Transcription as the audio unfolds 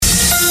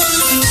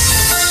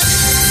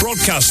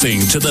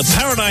Broadcasting to the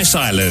Paradise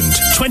Island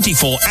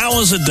 24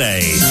 hours a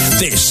day.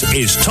 This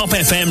is Top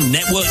FM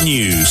Network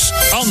News.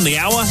 On the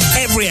hour,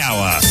 every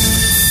hour.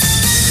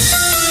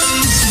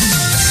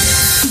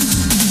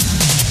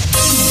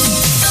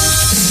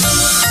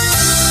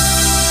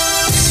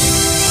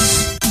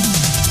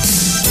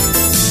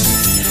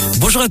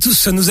 Bonjour à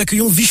tous, nous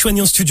accueillons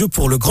Vishwani en studio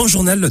pour le grand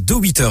journal de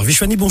 8h.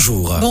 Vishwani,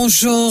 bonjour.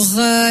 Bonjour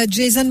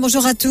Jason,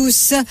 bonjour à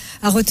tous.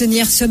 À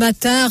retenir ce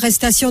matin,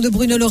 arrestation de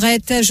Bruno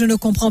Lorette. Je ne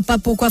comprends pas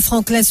pourquoi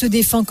Franklin se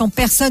défend quand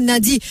personne n'a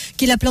dit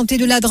qu'il a planté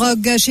de la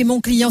drogue chez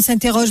mon client,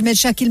 s'interroge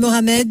Maître Shakil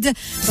Mohamed.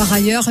 Par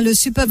ailleurs, le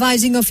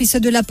supervising officer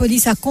de la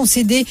police a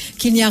concédé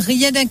qu'il n'y a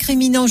rien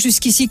d'incriminant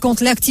jusqu'ici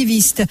contre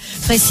l'activiste,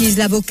 précise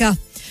l'avocat.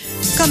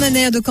 Comme un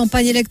air de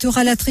campagne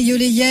électorale à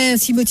trioler hier,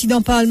 Timothy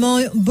dans Parlement,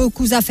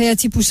 beaucoup affaires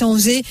pour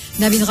changer.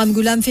 Navin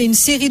Ramgoolam fait une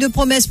série de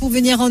promesses pour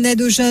venir en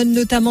aide aux jeunes,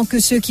 notamment que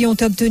ceux qui ont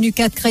obtenu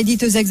 4 crédits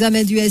aux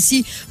examens du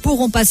SI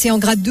pourront passer en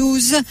grade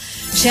 12.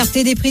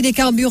 Cherté des prix des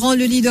carburants,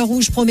 le leader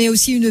rouge promet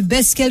aussi une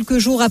baisse quelques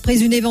jours après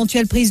une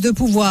éventuelle prise de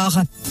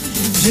pouvoir.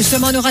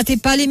 Justement, ne ratez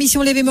pas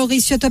l'émission Lévé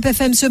Maurice sur Top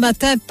FM ce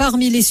matin.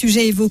 Parmi les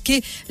sujets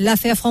évoqués,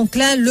 l'affaire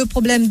Franklin, le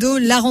problème d'eau,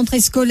 la rentrée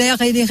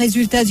scolaire et les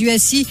résultats du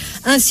SI,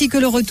 ainsi que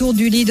le retour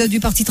du leader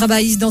du Parti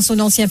travailliste dans son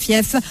ancien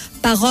fief.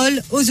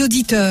 Parole aux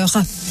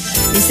auditeurs.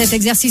 Et cet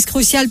exercice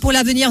crucial pour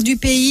l'avenir du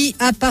pays,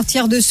 à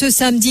partir de ce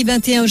samedi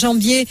 21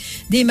 janvier,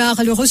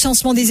 démarre le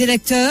recensement des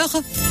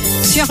électeurs.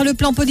 Sur le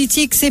plan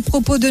politique, ces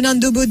propos de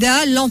Nando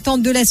Boda,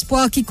 l'entente de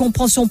l'espoir qui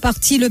comprend son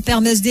parti, le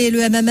PERMSD et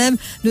le MMM,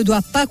 ne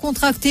doit pas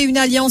contracter une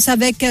alliance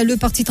avec le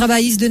Parti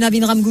travailliste de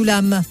Navin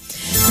Ramgoolam.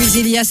 Puis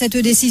il y a cette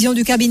décision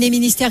du cabinet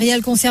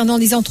ministériel concernant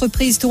les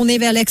entreprises tournées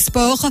vers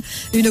l'export.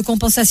 Une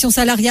compensation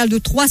salariale de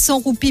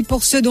 300 roupies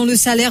pour ceux dont le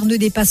salaire ne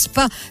dépasse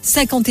pas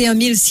 51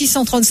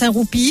 635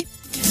 roupies.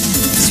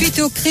 Suite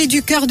au cri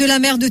du cœur de la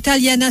mère de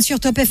Taliana sur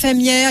Top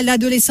FM hier,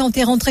 l'adolescente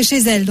est rentrée chez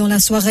elle dans la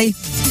soirée.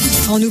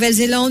 En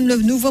Nouvelle-Zélande, le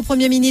nouveau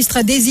Premier ministre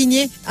a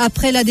désigné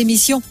après la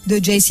démission de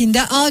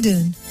Jacinda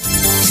Ardern.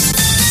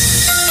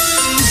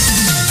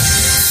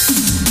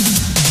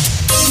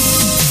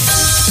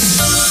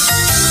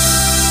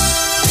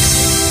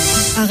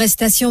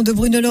 Arrestation de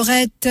Bruno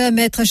Lorette.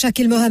 Maître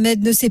Shakil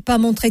Mohamed ne s'est pas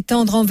montré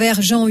tendre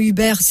envers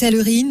Jean-Hubert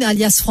Sellerine,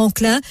 alias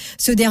Franklin.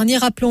 Ce dernier,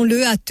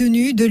 rappelons-le, a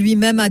tenu de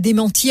lui-même à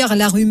démentir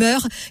la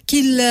rumeur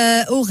qu'il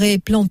aurait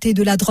planté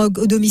de la drogue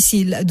au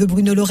domicile de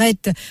Bruno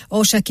Lorette.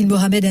 Or, Shakil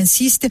Mohamed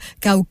insiste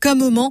qu'à aucun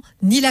moment,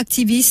 ni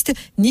l'activiste,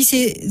 ni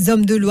ses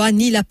hommes de loi,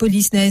 ni la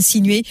police n'a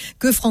insinué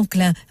que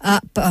Franklin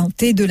a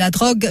planté de la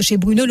drogue chez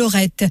Bruno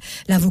Lorette.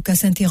 L'avocat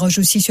s'interroge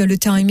aussi sur le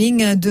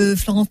timing de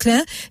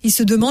Franklin. Il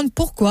se demande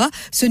pourquoi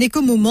ce n'est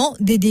qu'au moment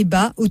des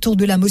débats autour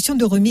de la motion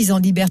de remise en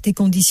liberté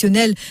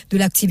conditionnelle de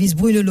l'activiste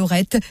Bruno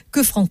Lorette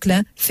que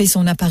Franklin fait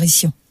son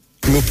apparition.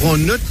 Je me prends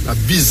note la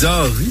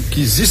bizarrerie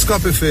qui existe qu'on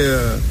peut faire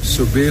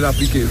ce bail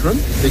application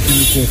et qui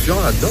nous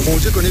confiant là-dedans. On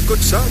sait qu'on est comme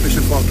ça,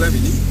 M. Franklin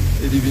vient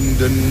et il vient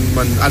donner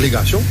une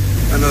allégation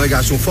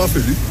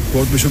farfelue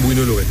contre M.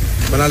 Bruno Lorette.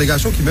 Une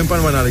allégation qui n'est même pas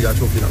une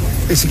allégation finalement.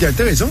 Et ce qui est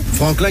intéressant,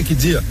 Franklin qui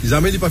dit qu'ils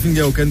n'ont pas fini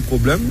aucun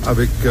problème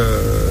avec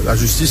la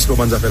justice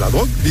comment ils ont fait la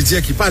drogue. Il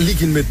dit qu'il pas lui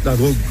qui met la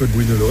drogue contre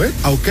Bruno Lorette.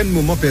 À aucun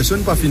moment personne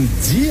n'a pas fini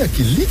de dire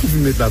qu'il lui qui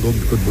met la drogue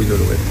contre Bruno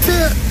Lorette.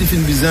 Faire il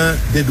finit besoin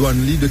des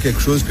douanes de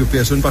quelque chose que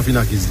personne n'a pas fini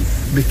à dire.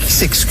 Mais qui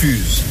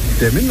s'excuse?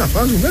 Termine la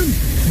phrase ou même.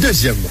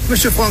 Deuxièmement, M.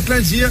 Franklin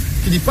dit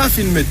qu'il n'est pas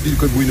fini de mettre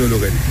que Bruno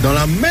Lorette. Dans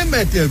la même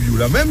interview,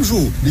 le même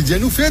jour, il dit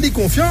nous faire des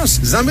confiances,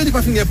 jamais il n'a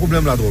pas fini un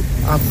problème la drogue.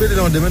 Après, le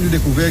lendemain, nous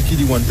découvrons qu'il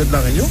dit wanted de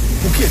la Réunion,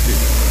 pour qui était.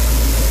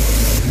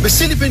 Mais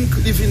s'il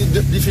finit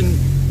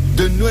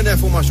de nous une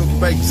information qui n'est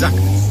pas exacte,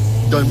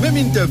 dans la même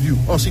interview,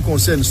 en ce qui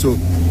concerne sa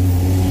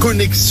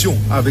connexion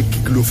avec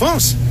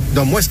l'offense,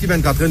 dans moins ce qui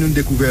 24 heures, nous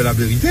découvrons la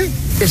vérité,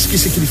 est-ce que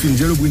c'est qu'il finit de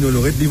dire le Bruno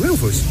Lorette livré ou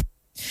fausse?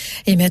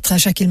 Et Maître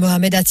Shakil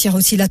Mohamed attire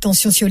aussi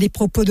l'attention sur les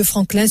propos de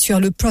Franklin sur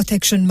le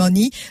protection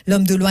money.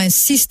 L'homme de loi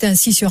insiste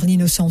ainsi sur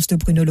l'innocence de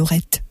Bruno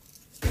Lorette.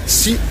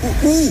 Si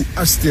ou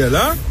à ce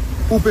là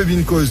ou peut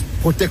une cause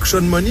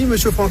protection money, M.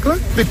 Franklin,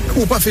 mais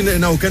ou pas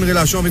n'a aucune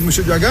relation avec M.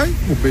 Diagay,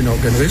 ou peut n'a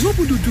aucune raison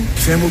pour tout.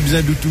 Fait un mot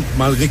bien du tout,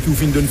 malgré qu'il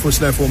finit d'une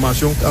fausse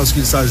information, parce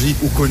qu'il s'agit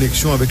ou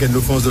connexion avec une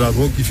offense de la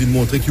drogue qui finit de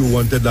montrer qu'il est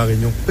wanted de la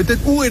Réunion. Peut-être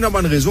ou il y a une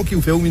bonne raison qui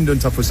vous fait ou il donne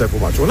sa fausse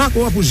information. Là,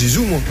 on va pour Jésus,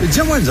 moi. Et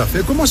dis-moi une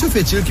affaire, comment se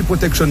fait-il qu'il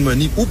protection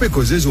money ou peut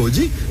causer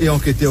Zodi et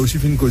enquêter aussi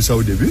fin cause ça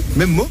au début?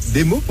 Même mot,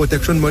 des mots,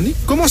 protection money.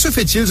 Comment se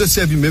fait-il de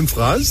servir même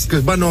phrase que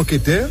ban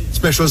enquêteur,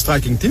 special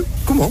striking team?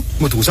 Comment?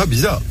 Moi, je trouve ça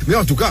bizarre. Mais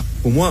en tout cas,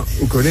 pour moi,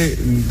 on connaît,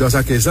 dans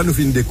sa caisse là, nous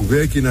finissons de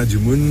découvrir qu'il y a du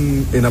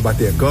monde, il y a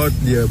battu un code,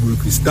 il y a un boule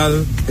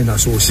cristal, il y a un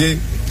associé,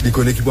 il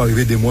connaît qui peut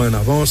arriver des mois en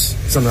avance,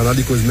 sans en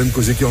aller même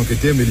causer qui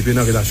enquêteur, mais il y a une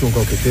relation avec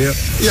enquêteur.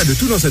 Il y a de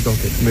tout dans cette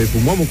enquête. Mais pour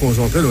moi, mon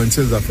concentré, c'est une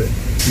seule affaire.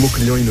 Mon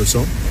client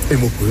innocent et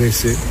mon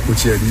pressé pour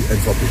tirer lui une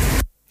fois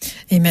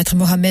plus. Et Maître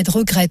Mohamed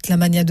regrette la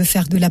manière de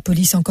faire de la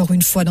police encore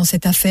une fois dans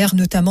cette affaire,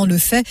 notamment le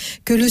fait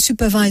que le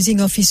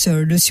supervising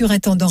officer, le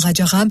surintendant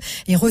Rajaram,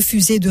 ait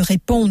refusé de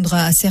répondre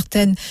à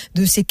certaines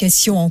de ces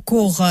questions en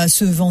cours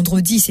ce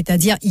vendredi,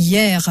 c'est-à-dire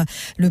hier.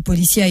 Le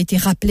policier a été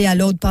rappelé à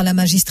l'ordre par la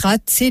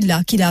magistrate. C'est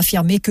là qu'il a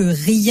affirmé que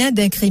rien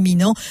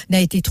d'incriminant n'a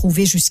été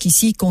trouvé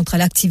jusqu'ici contre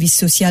l'activiste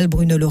social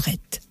Bruno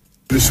Lorette.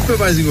 Le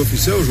supervising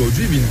officer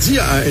aujourd'hui vient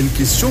dire à une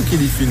question qu'il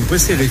fait une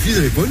presque refuse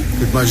de répondre.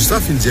 Le magistrat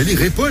vient dire il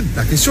répond.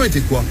 La question était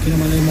quoi?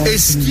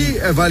 Est-ce qu'il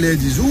valait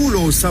disons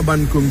le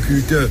saban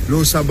computer,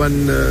 le saban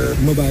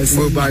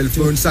mobile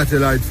phone,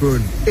 satellite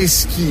phone?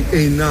 Est-ce qu'il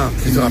est là?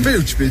 Je te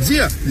rappelle, tu peux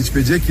dire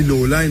qu'il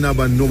est là, il a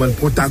un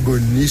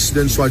protagoniste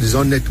d'un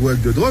soi-disant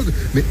network de drogue,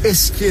 mais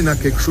est-ce qu'il y a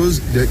quelque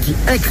chose qui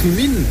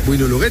incrimine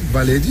Bruno Lorette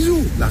valait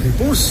disons? La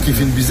réponse qui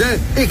fait une bizarre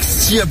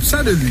extirpe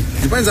ça de lui.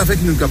 C'est pas une affaire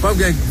qui nous est capable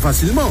de gagner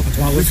facilement.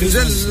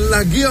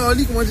 La guerre,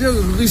 comment dire,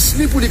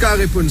 risque pour les cas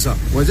répondre ça.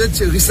 On va dire,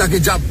 c'est risque la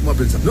diable, on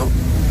appelle ça. Non.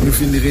 Nous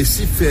finissons les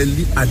récits, faire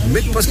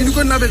admettre, parce que nous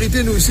connaissons la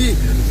vérité, nous aussi,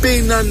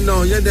 pénal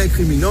non rien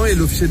d'incriminant et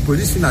l'officier de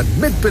police finit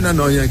admettre pénal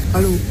non rien.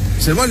 Alors,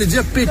 seulement le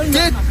dire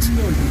peut-être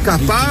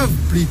capable,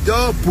 plus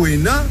tard, pour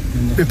ENA,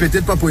 mais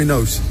peut-être pas pour ENA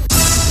aussi.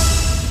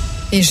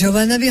 Et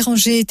Johanna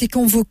Béranger était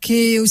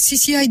convoquée au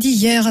CCID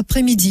hier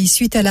après-midi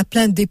suite à la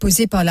plainte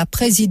déposée par la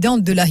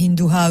présidente de la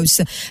Hindu House,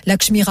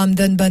 Lakshmi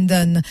Ramdan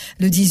Bandan,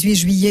 le 18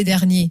 juillet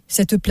dernier.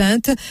 Cette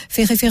plainte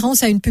fait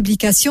référence à une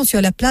publication sur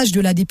la plage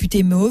de la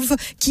députée Mauve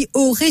qui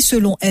aurait,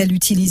 selon elle,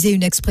 utilisé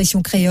une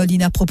expression créole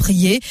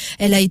inappropriée.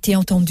 Elle a été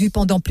entendue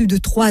pendant plus de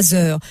 3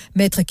 heures.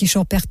 Maître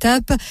Kishore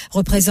Pertap,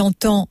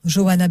 représentant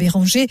Johanna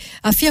Béranger,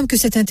 affirme que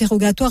cet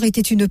interrogatoire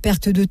était une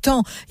perte de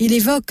temps. Il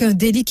évoque un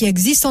délit qui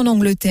existe en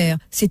Angleterre,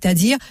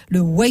 c'est-à-dire le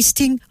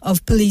wasting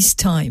of police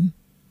time.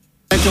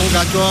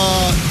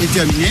 L'interrogatoire est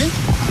terminé.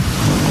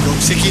 Donc,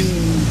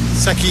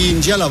 ça qui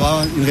dit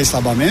là-bas, il reste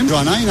là-bas même.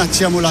 Johanna, il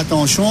attire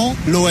l'attention,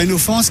 une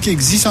offense qui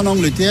existe en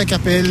Angleterre qui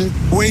s'appelle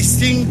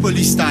wasting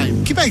police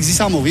time. Qui pas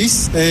existe à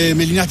Maurice, mais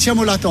il attire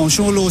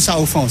l'attention, cette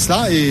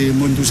offense-là, et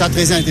tout ça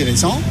très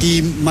intéressant.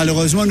 Qui,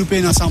 malheureusement, nous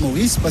payons à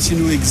Maurice parce que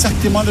nous sommes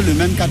exactement dans le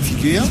même cas de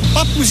figure.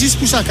 Pas pour juste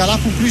pour ça cas-là,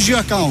 pour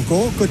plusieurs cas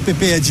encore, que de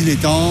payer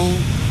dilettant,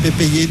 de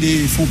payer des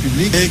fonds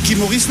publics, et qui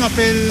Maurice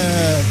m'appelle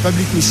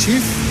public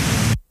mischief.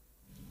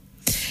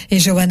 Et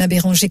Johanna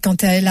Béranger, quant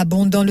à elle,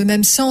 abonde dans le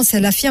même sens.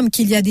 Elle affirme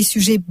qu'il y a des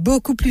sujets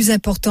beaucoup plus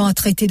importants à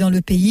traiter dans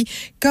le pays,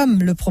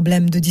 comme le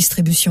problème de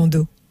distribution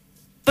d'eau.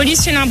 La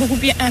police, il y en a beaucoup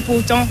plus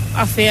important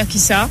à faire que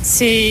ça.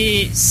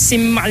 C'est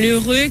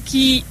malheureux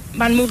qui,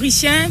 les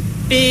Mauriciens,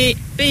 payent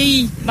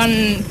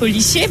les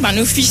policiers,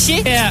 les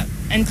officiers,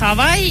 un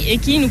travail et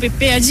qui nous peut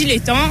perdre le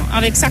temps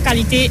avec sa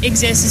qualité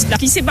exercice là.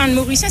 Qui c'est les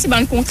Mauriciens, c'est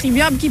les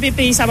contribuables qui peut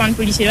payer ça les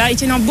policiers là. Et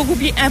c'est beaucoup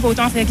plus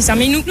important à faire que ça.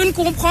 Mais nous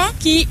comprenons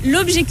que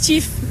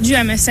l'objectif du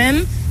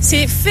MSM,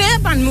 c'est faire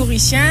les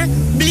Mauriciens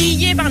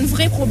oublier les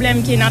vrais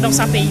problèmes qu'il y a dans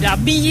ce pays là,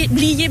 oublier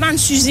les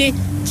sujets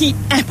qui sont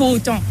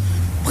importants.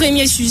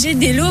 Premier sujet,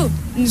 de l'eau.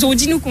 Nous ont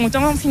dit nous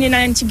comptons finir dans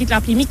un ticket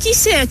la pluie. Mais qui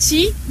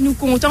c'est-il nous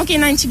comptons qu'il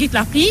y a un ticket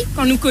la pluie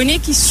quand nous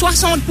connaissons que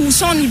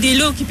 60% nous de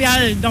l'eau qui peut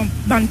aller dans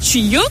le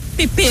tuyau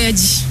peut perdre.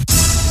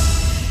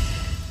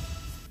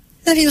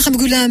 Navid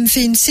Ramgoulam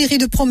fait une série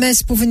de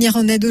promesses pour venir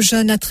en aide aux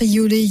jeunes à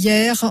Triolet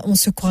hier. On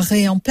se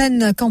croirait en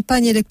pleine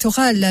campagne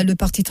électorale. Le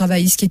Parti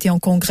travailliste qui était en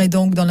congrès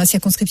donc dans la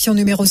circonscription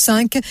numéro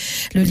 5.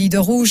 Le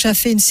leader rouge a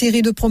fait une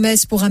série de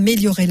promesses pour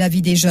améliorer la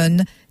vie des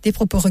jeunes. Des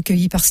propos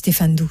recueillis par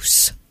Stéphane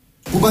Douce.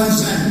 Pour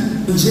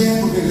nous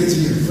dire,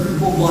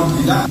 pour voir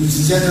là, nous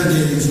disons dans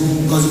les régions,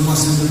 quand nous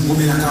passons de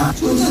premier la carte.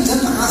 Je dis, c'est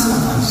la case, la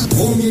case.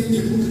 Premier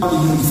dépôt,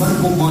 nous faisons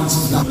pour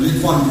mentir là. Les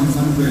 3 millions, nous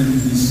faisons pour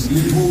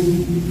les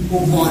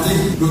pour augmenter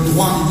le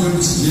 3 millions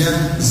de sixième,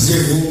 0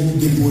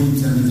 dépôt.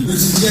 Le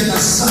sixième, la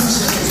 5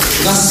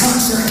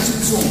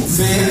 circonscriptions,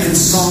 faire un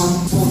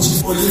centre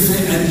sportif, au lieu de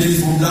faire un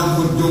éléphant blanc,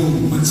 pour donc,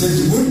 on tient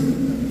du monde,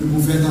 le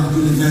gouvernement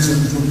de l'éducation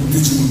pour tout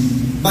le monde.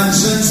 Ban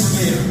jeune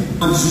sommaire,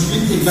 en 18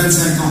 et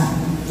 25 ans.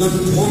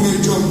 Notre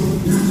premier job,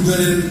 nous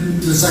donnons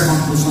le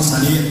 50%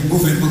 salaire,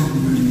 gouvernement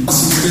public.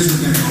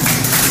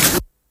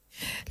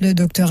 Le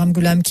docteur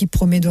Amgoulam qui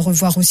promet de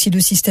revoir aussi le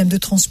système de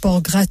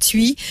transport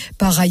gratuit.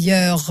 Par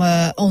ailleurs,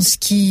 en ce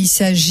qui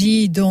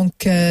s'agit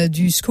donc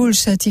du School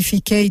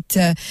Certificate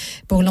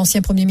pour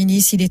l'ancien Premier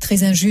ministre, il est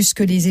très injuste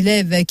que les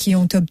élèves qui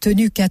ont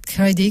obtenu 4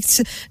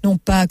 credits n'ont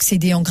pas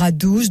accédé en grade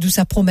 12, d'où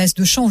sa promesse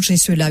de changer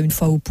cela une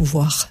fois au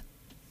pouvoir.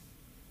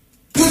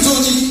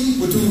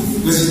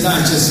 Les États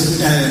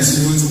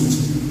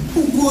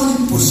pourquoi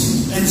il est possible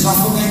un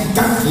enfant qui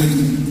a 4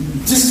 crédits,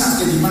 10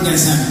 crédits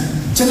magasin,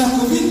 c'est la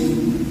Covid,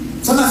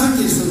 ça n'a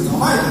fait que le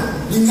travail,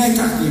 il a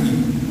 4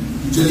 crédits.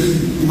 Je dis,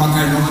 il m'a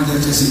qu'à y avoir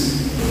des essais.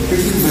 Et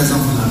puis, les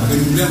enfants là, avec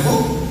le bureau,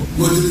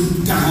 moi,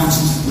 de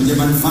 46, il y a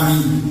une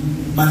famille,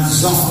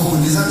 les enfants,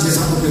 les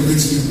adjacents, on peut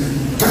retirer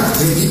 4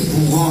 crédits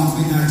pour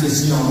rentrer dans la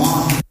question.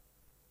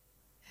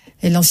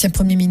 Et l'ancien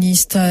Premier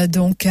ministre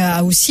donc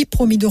a aussi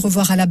promis de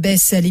revoir à la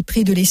baisse les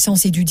prix de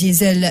l'essence et du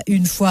diesel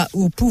une fois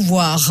au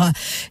pouvoir.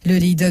 Le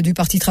leader du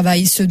Parti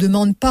travailliste se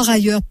demande par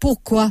ailleurs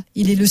pourquoi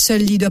il est le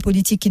seul leader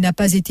politique qui n'a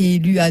pas été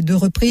élu à 2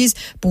 reprises.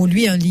 Pour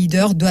lui, un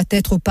leader doit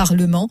être au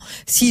Parlement.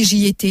 Si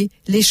j'y étais,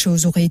 les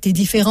choses auraient été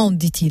différentes,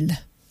 dit-il.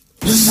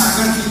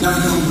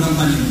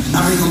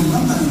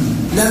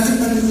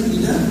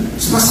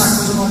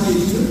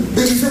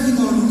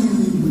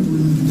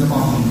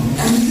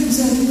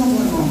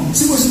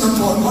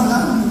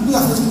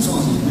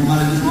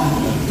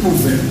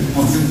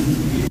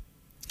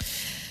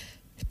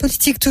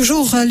 Politique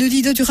toujours, le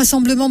leader du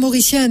Rassemblement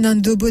mauricien,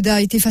 Nando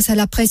Boda, était face à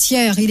la presse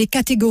hier. Il est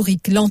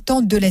catégorique.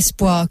 L'entente de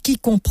l'espoir, qui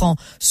comprend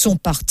son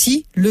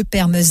parti, le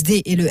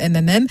PERMSD et le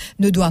MMM,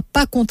 ne doit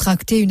pas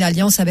contracter une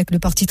alliance avec le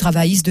Parti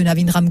travailliste de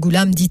Navin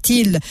Ramgoolam,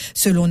 dit-il.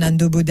 Selon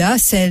Nando Boda,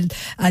 cette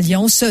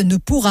alliance ne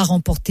pourra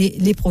remporter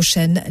les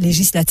prochaines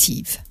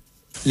législatives.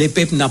 Le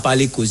peuple n'a pas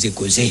les causer.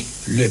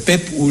 Le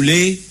peuple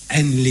voulait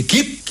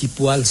l'équipe qui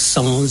pourra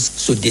changer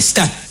ce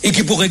destin et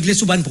qui pourrait régler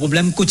ce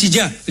problème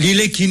quotidien.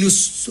 L'île qui nous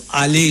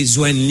allait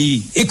joindre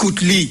lui,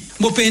 écoute lui.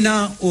 Moi, je n'ai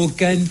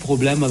aucun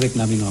problème avec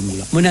Navin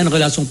Ramgoolam. Moi, j'ai une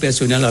relation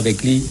personnelle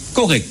avec lui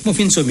correcte. Moi,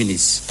 je suis son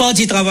ministre.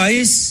 Parti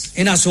travailliste,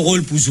 il a son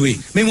rôle pour jouer.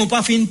 Mais moi,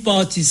 pas fin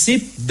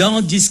participe dans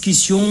la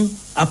discussion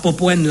à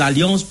propos de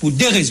l'alliance pour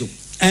 2 raisons.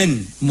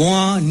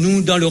 Moi,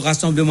 nous, dans le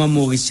Rassemblement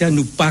mauricien,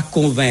 nous pas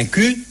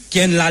convaincus qu'il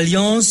y ait une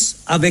alliance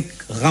avec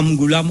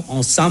Ramgoolam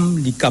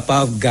ensemble, qui est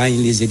capable de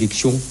gagner les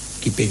élections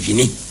qui peuvent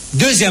venir.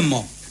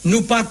 Deuxièmement,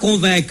 nous pas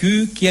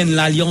convaincus qu'il y ait une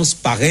alliance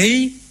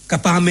pareille,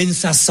 capable d'amener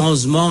un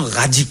changement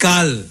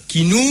radical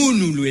qui nous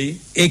louait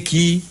et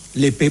qui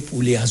les peuples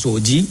ou les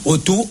azodis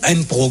autour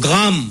d'un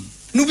programme.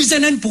 Nous besoin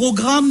d'un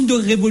programme de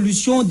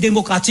révolution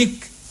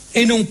démocratique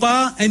et non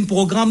pas un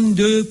programme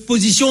de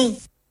position.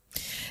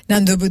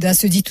 Nando Boda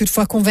se dit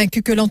toutefois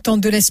convaincu que l'entente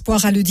de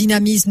l'espoir a le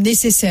dynamisme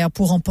nécessaire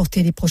pour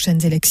remporter les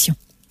prochaines élections.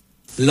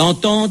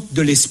 L'entente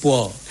de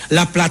l'espoir,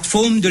 la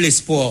plateforme de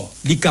l'espoir,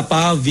 est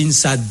capable de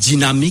sa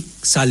dynamique,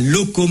 sa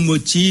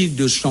locomotive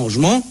de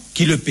changement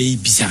qui le pays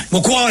besoin.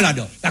 Bon, quoi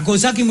là-dedans? La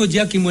cause qui me dit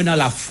qu'il y a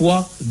la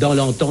foi dans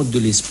l'entente de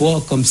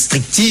l'espoir comme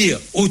structure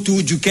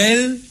autour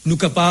duquel nous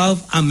capables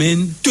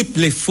d'amener toutes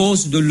les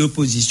forces de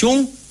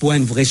l'opposition pour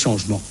un vrai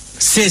changement.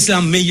 C'est la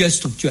meilleure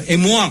structure. Et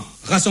moi,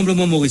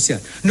 Rassemblement mauricien,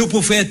 nous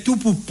pouvons faire tout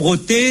pour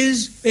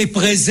protéger et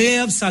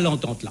préserver sa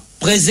l'entente-là.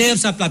 Préserve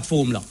sa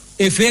plateforme-là.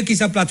 Et faire que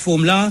sa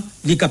plateforme-là,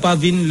 il est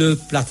capable de devenir la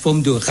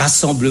plateforme de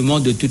rassemblement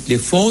de toutes les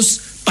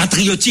forces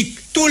patriotiques.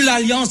 Toute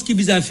l'alliance qui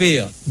besoin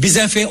faire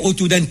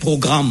autour d'un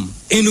programme.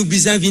 Et nous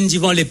besoin venir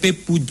devant les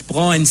peuples pour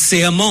prendre un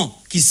serment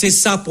qui c'est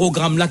ça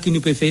programme-là qui nous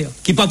peut faire.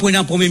 Qui pas prendre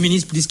un premier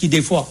ministre plus qu'il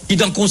des fois. Qui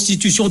dans la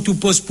Constitution tout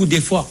poste pour des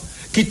fois.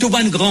 Qui tout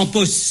un grand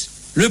poste.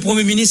 Le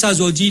Premier ministre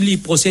Azodi, il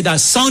procède à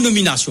 100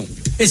 nominations.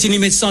 Et si nous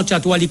mettons 100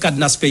 chatois, il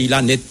cadenas ce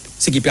pays-là net,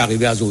 ce qui peut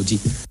arriver à Azodi.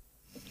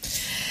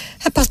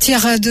 À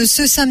partir de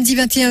ce samedi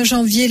 21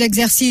 janvier,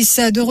 l'exercice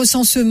de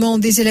recensement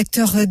des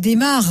électeurs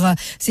démarre.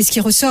 C'est ce qui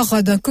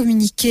ressort d'un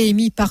communiqué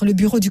émis par le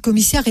bureau du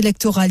commissaire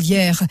électoral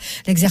hier.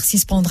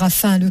 L'exercice prendra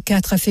fin le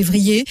 4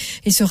 février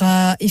et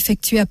sera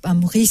effectué à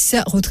Maurice,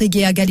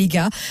 Rodriguez à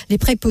Galega. Les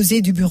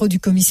préposés du bureau du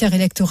commissaire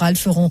électoral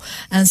feront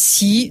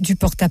ainsi du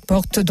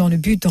porte-à-porte dans le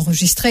but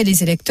d'enregistrer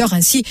les électeurs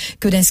ainsi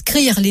que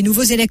d'inscrire les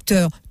nouveaux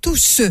électeurs. Tous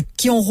ceux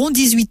qui auront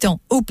 18 ans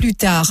au plus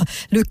tard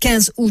le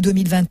 15 août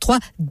 2023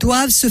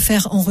 doivent se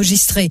faire enregistrer.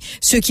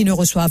 Ceux qui ne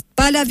reçoivent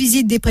pas la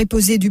visite des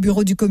préposés du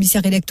bureau du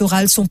commissaire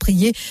électoral sont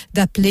priés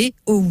d'appeler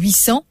au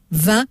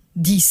 820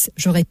 10.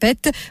 Je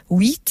répète,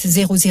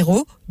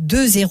 800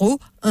 2010.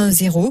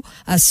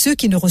 À ceux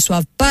qui ne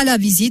reçoivent pas la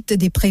visite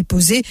des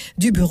préposés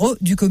du bureau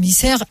du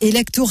commissaire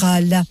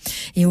électoral.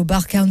 Et au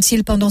Bar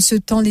Council, pendant ce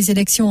temps, les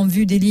élections en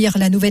vue d'élire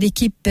la nouvelle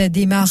équipe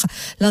démarrent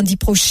lundi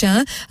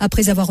prochain.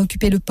 Après avoir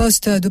occupé le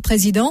poste de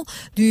président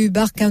du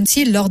Bar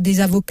Council lors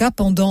des avocats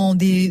pendant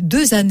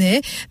 2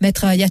 années,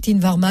 Maître Yatin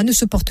Varma ne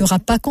se portera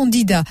pas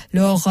candidat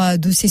lors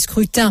de ces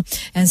scrutins.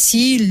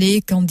 Ainsi,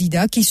 les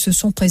candidats qui se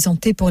sont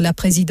présentés pour la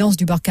présidence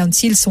du Bar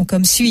Council sont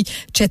comme suit: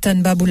 Chetan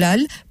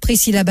Babulal,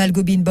 Priscilla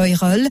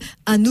Balgobin-Boyrol,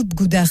 Anup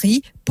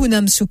Goudari,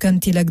 Poonam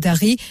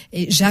Sukantilagdari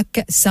et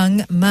Jacques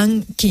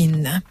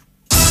Sang-Mankin.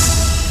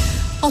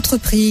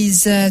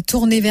 Entreprise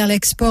tournée vers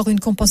l'export,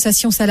 une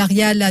compensation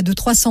salariale de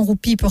 300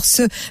 roupies pour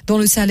ceux dont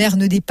le salaire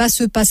ne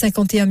dépasse pas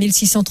 51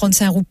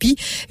 635 roupies.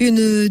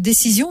 Une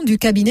décision du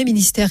cabinet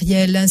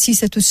ministériel. Ainsi,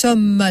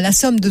 la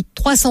somme de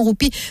 300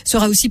 roupies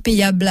sera aussi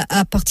payable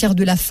à partir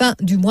de la fin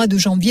du mois de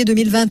janvier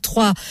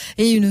 2023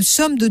 et une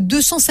somme de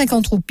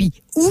 250 roupies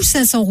ou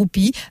 500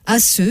 roupies à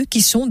ceux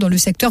qui sont dans le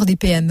secteur des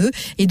PME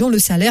et dont le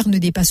salaire ne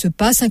dépasse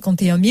pas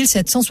 51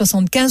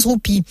 775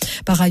 roupies.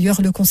 Par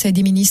ailleurs, le Conseil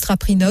des ministres a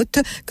pris note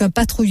qu'un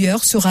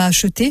patrouilleur sera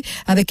acheté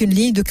avec une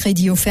ligne de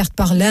crédit offerte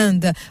par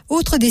l'Inde.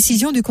 Autre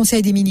décision du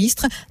Conseil des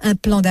ministres, un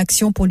plan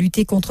d'action pour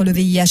lutter contre le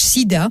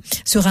VIH-Sida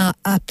sera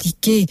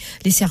appliqué.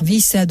 Les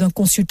services d'un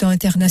consultant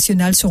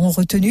international seront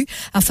retenus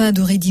afin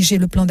de rédiger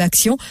le plan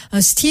d'action. Un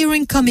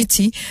steering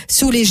committee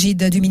sous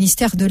l'égide du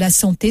ministère de la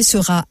Santé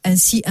sera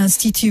ainsi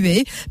institué.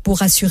 janvier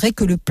pour assurer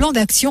que le plan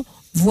d'action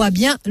voit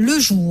bien le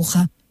jour.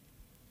 «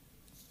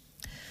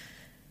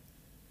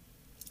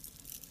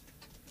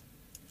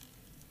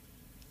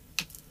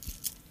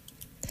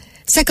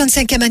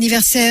 55e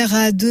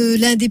anniversaire de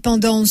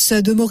l'indépendance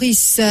de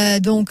Maurice,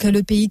 donc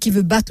le pays qui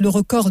veut battre le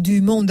record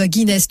du monde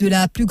Guinness de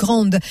la plus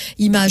grande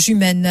image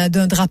humaine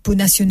d'un drapeau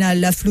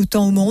national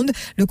flottant au monde.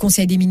 Le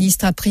Conseil des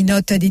ministres a pris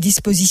note des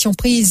dispositions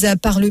prises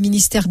par le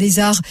ministère des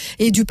Arts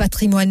et du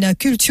Patrimoine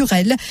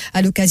culturel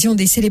à l'occasion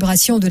des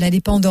célébrations de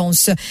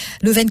l'indépendance.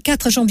 Le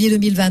 24 janvier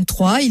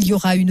 2023, il y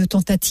aura une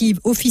tentative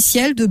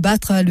officielle de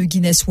battre le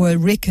Guinness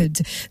World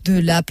Record de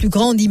la plus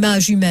grande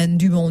image humaine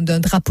du monde,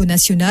 un drapeau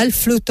national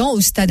flottant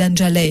au stade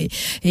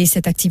Et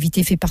cette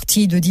activité fait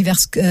partie de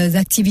diverses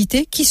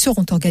activités qui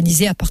seront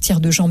organisées à partir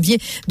de janvier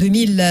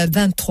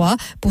 2023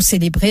 pour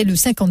célébrer le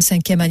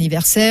 55e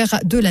anniversaire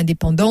de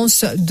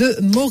l'indépendance de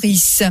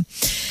Maurice.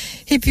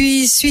 Et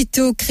puis, suite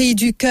au cri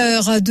du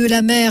cœur de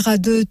la mère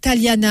de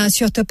Taliana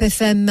sur Top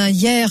FM,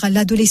 hier,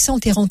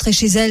 l'adolescente est rentrée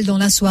chez elle dans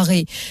la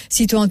soirée.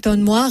 Sitôt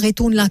entonne moi,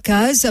 retourne la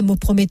case, me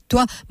promets de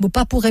toi, me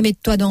pas pour aimer de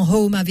toi dans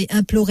Home, avait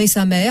imploré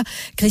sa mère.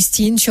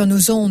 Christine, sur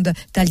nos ondes,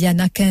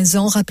 Taliana, 15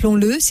 ans,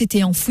 rappelons-le,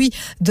 s'était enfuie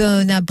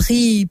d'un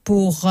abri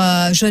pour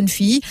jeunes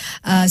filles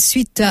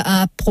suite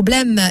à un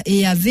problème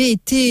et avait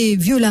été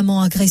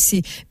violemment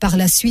agressée par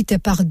la suite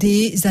par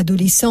des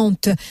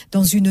adolescentes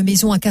dans une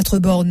maison à 4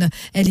 bornes.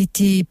 Elle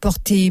était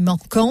portée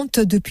manquante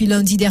depuis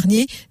lundi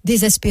dernier.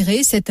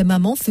 Désespérée, cette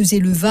maman faisait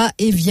le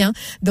va-et-vient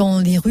dans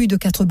les rues de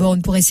 4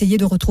 bornes pour essayer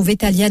de retrouver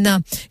Taliana.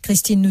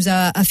 Christine nous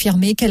a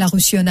affirmé qu'elle a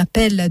reçu un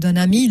appel d'un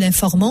ami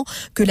l'informant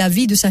que la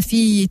vie de sa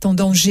fille est en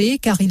danger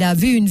car il a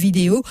vu une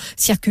vidéo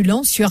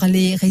circulant sur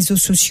les réseaux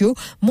sociaux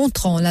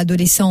montrant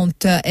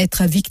l'adolescente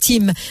être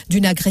victime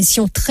d'une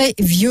agression très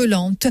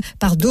violente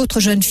par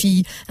d'autres jeunes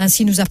filles.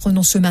 Ainsi, nous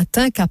apprenons ce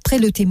matin qu'après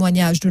le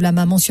témoignage de la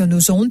maman sur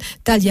nos ondes,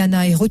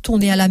 Taliana est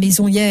retournée à la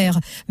maison hier,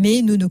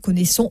 mais nous ne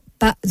connaissons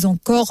pas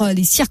encore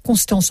les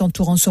circonstances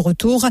entourant ce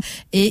retour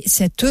et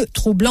cette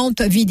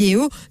troublante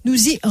vidéo.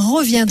 Nous y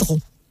reviendrons.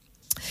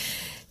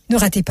 Ne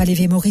ratez pas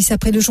l'éveil Maurice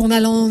après le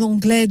journal en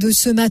anglais de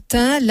ce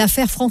matin.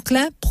 L'affaire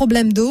Franklin,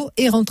 problème d'eau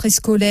et rentrée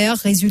scolaire,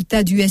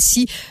 résultat du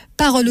SI.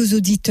 Parole aux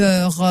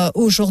auditeurs.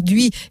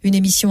 Aujourd'hui, une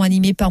émission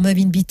animée par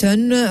Mervyn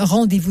Beaton.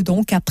 Rendez-vous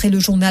donc après le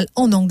journal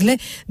en anglais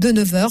de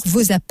 9h.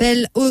 Vos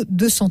appels au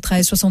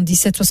 213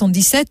 77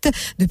 77.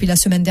 Depuis la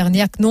semaine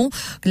dernière, non,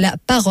 la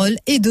parole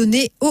est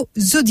donnée aux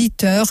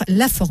auditeurs.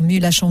 La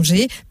formule a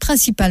changé,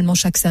 principalement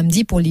chaque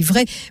samedi pour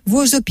livrer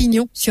vos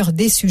opinions sur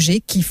des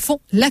sujets qui font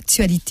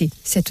l'actualité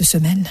cette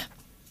semaine.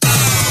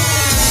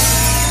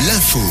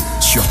 L'info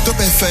sur Top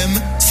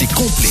FM, c'est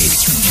complet,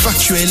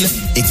 factuel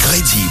et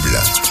crédible.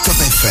 Top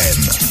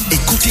FM,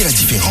 écoutez la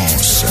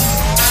différence.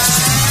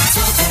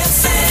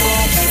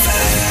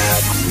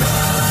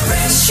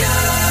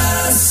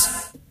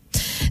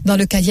 Dans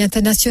le cahier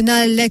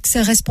international,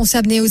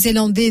 l'ex-responsable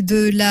néo-zélandais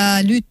de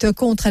la lutte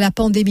contre la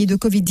pandémie de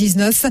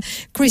Covid-19,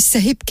 Chris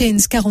Hipkins,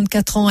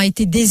 44 ans, a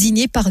été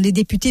désigné par les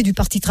députés du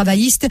Parti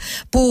travailliste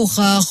pour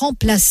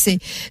remplacer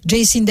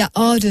Jacinda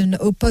Ardern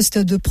au poste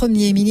de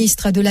Premier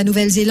ministre de la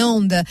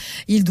Nouvelle-Zélande.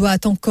 Il doit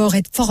encore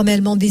être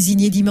formellement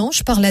désigné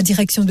dimanche par la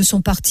direction de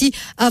son parti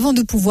avant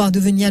de pouvoir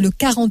devenir le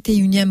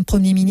 41e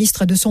Premier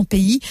ministre de son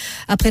pays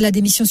après la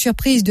démission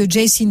surprise de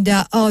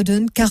Jacinda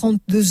Ardern,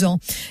 42 ans.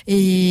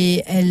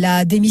 Et elle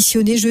a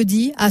démissionné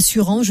jeudi,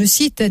 assurant, je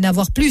cite,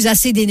 n'avoir plus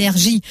assez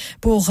d'énergie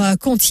pour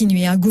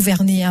continuer à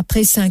gouverner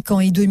après 5 ans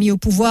et demi au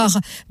pouvoir.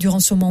 Durant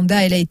son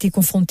mandat, elle a été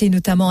confrontée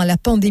notamment à la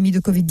pandémie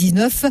de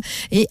Covid-19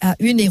 et à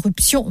une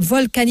éruption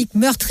volcanique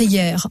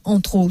meurtrière,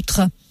 entre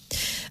autres.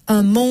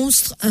 Un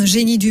monstre, un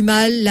génie du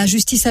mal. La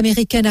justice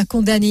américaine a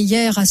condamné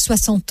hier à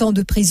 60 ans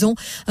de prison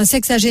un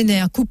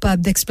sexagénaire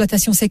coupable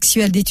d'exploitation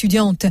sexuelle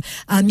d'étudiantes,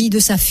 amie de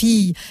sa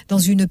fille, dans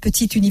une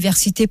petite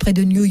université près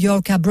de New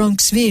York à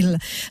Bronxville.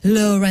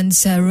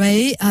 Lawrence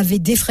Ray avait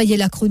défrayé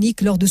la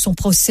chronique lors de son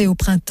procès au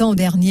printemps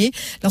dernier,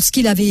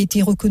 lorsqu'il avait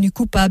été reconnu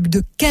coupable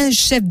de 15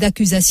 chefs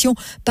d'accusation,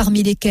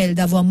 parmi lesquels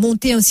d'avoir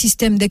monté un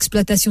système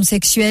d'exploitation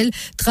sexuelle,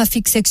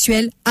 trafic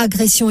sexuel,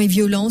 agression et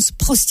violence,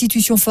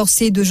 prostitution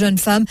forcée de jeunes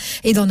femmes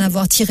et d'en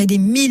avoir tiré des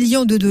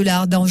millions de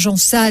dollars d'argent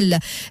sale.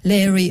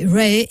 Larry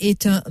Ray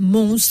est un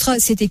monstre,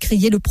 s'est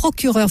écrié le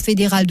procureur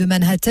fédéral de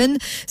Manhattan,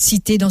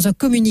 cité dans un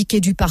communiqué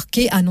du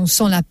parquet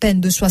annonçant la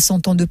peine de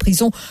 60 ans de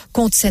prison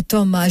contre cet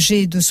homme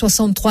âgé de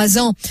 63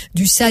 ans.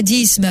 Du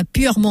sadisme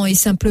purement et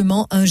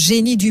simplement, un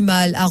génie du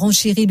mal, a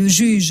renchéri le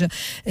juge.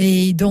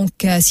 Et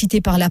donc,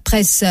 cité par la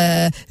presse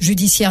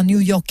judiciaire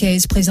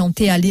new-yorkaise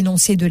présentée à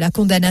l'énoncé de la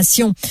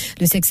condamnation.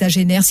 Le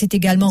sexagénaire s'est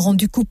également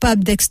rendu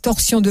coupable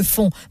d'extorsion de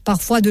fonds,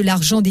 parfois de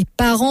l'argent des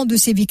parents de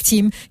ses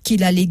victimes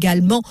qu'il a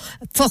légalement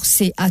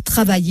forcé à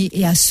travailler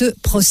et à se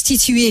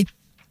prostituer.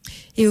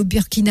 Et au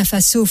Burkina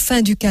Faso,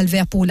 fin du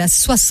calvaire pour la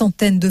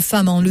 60aine de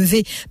femmes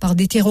enlevées par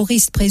des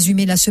terroristes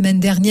présumés la semaine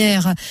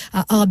dernière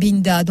à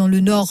Arbinda, dans le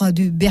nord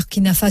du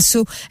Burkina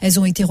Faso. Elles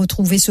ont été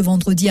retrouvées ce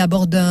vendredi à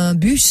bord d'un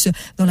bus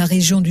dans la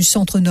région du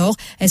centre-nord.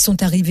 Elles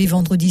sont arrivées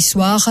vendredi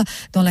soir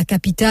dans la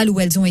capitale où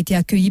elles ont été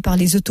accueillies par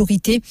les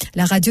autorités.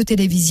 La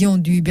radio-télévision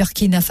du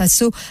Burkina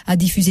Faso a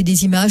diffusé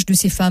des images de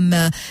ces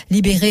femmes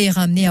libérées et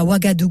ramenées à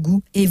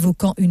Ouagadougou,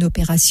 évoquant une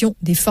opération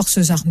des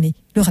forces armées.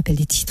 Le rappel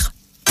des titres.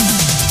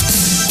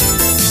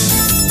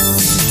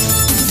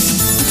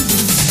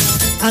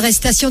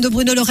 Arrestation de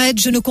Bruno Lorette.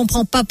 Je ne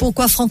comprends pas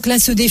pourquoi Franklin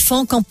se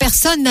défend quand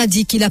personne n'a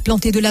dit qu'il a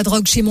planté de la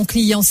drogue chez mon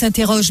client,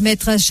 s'interroge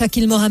maître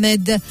Shakil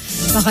Mohamed.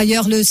 Par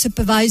ailleurs, le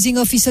supervising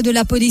officer de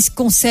la police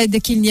concède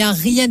qu'il n'y a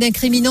rien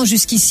d'incriminant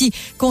jusqu'ici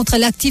contre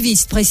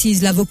l'activiste,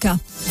 précise l'avocat.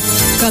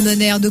 Comme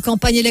un air de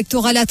campagne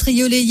électorale a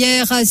triolé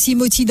hier à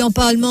Simoti dans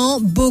Parlement,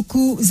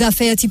 beaucoup a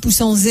fait à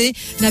Tipousanzé.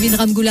 Navin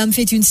Ramgoolam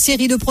fait une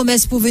série de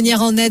promesses pour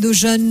venir en aide aux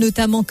jeunes,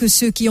 notamment que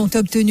ceux qui ont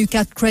obtenu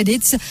 4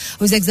 credits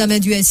aux examens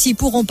du SI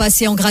pourront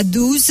passer en grade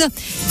 12.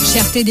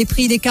 Cherté des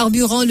prix des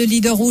carburants, le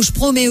leader rouge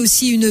promet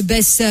aussi une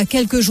baisse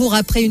quelques jours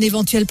après une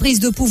éventuelle prise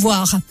de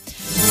pouvoir.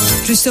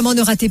 Justement,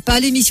 ne ratez pas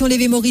l'émission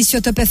Lévé Maurice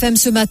sur Top FM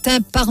ce matin.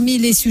 Parmi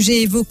les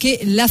sujets évoqués,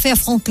 l'affaire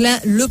Franklin,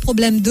 le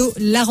problème d'eau,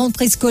 la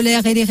rentrée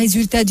scolaire et les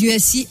résultats du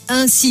SI,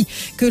 ainsi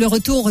que le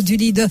retour du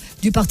leader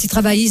du Parti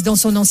travailliste dans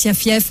son ancien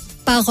fief.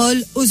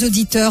 Parole aux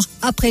auditeurs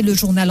après le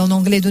journal en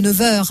anglais de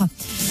 9h.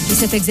 Et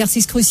cet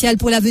exercice crucial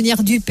pour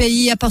l'avenir du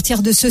pays, à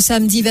partir de ce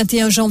samedi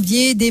 21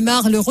 janvier,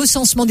 démarre le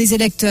recensement des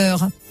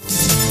électeurs.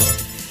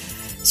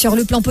 Sur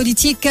le plan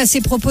politique, à ces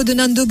propos de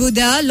Nando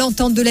Boda,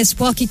 l'entente de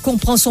l'espoir qui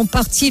comprend son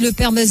parti, le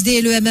PERMSD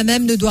et le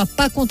MMM, ne doit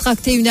pas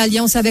contracter une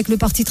alliance avec le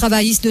Parti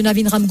travailliste de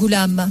Navin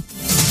Ramgoolam.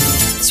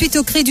 Suite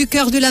au cri du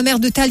cœur de la mère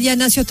de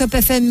Taliana sur Top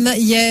FM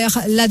hier,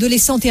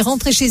 l'adolescente est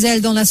rentrée chez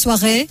elle dans la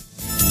soirée.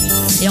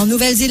 Et en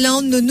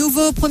Nouvelle-Zélande, le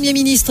nouveau Premier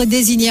ministre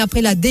désigné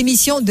après la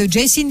démission de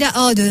Jacinda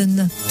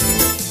Ardern.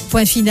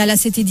 Point final à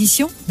cette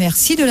édition.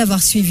 Merci de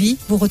l'avoir suivi.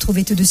 Vous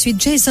retrouvez tout de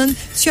suite Jason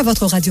sur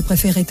votre radio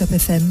préférée Top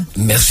FM.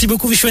 Merci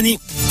beaucoup Vishwani.